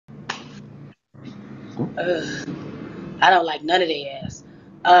Ugh, I don't like none of their ass.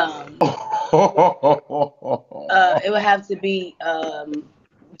 It would have to be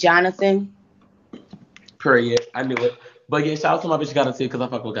Jonathan. Period. I knew it. But yeah, shout out to my bitch Gotta too, because I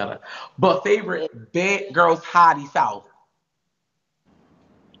fuck with Gotta. But Yeah. favorite bad girls hottie South.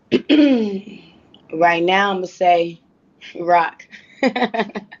 Right now, I'm gonna say Rock,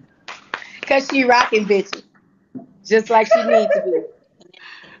 cause she rocking bitches just like she needs to be.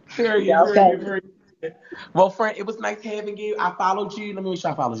 Period, Yeah, period, okay. period. Well, friend, it was nice having you. I followed you. Let me make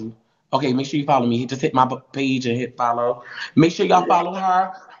sure I followed you. Okay, make sure you follow me. Just hit my page and hit follow. Make sure y'all follow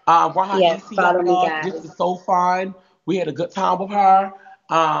her. Run her Yes, follow me, ECR. This guys. was so fun. We had a good time with her.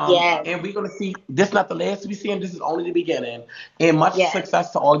 Yes, And we're gonna see. This is not the last we see him. This is only the beginning. And much yes.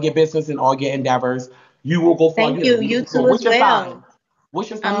 success to all your business and all your endeavors. You will go far. Thank You have a you. You beautiful too soul. as What's your well. sign? What's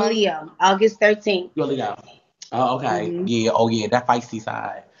your I'm a sign? Leo, August 13th. You're Leo. Oh, okay. Mhm. Yeah. Oh, yeah. That feisty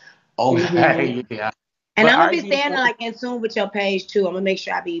side. Mhm. Okay. Yeah. And But I'm all gonna right, be staying beautiful. like in tune with your page too. I'm gonna make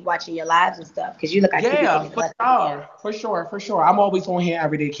sure I be watching your lives and stuff because you look like you be Yeah, getting it for busted. sure. For sure. For sure. I'm always on here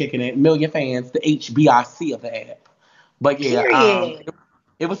every day kicking it. Million fans, the HBIC of the app. But yeah, Period.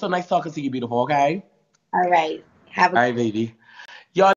 it was so nice talking to you, beautiful, okay? All right. Have a All right, baby.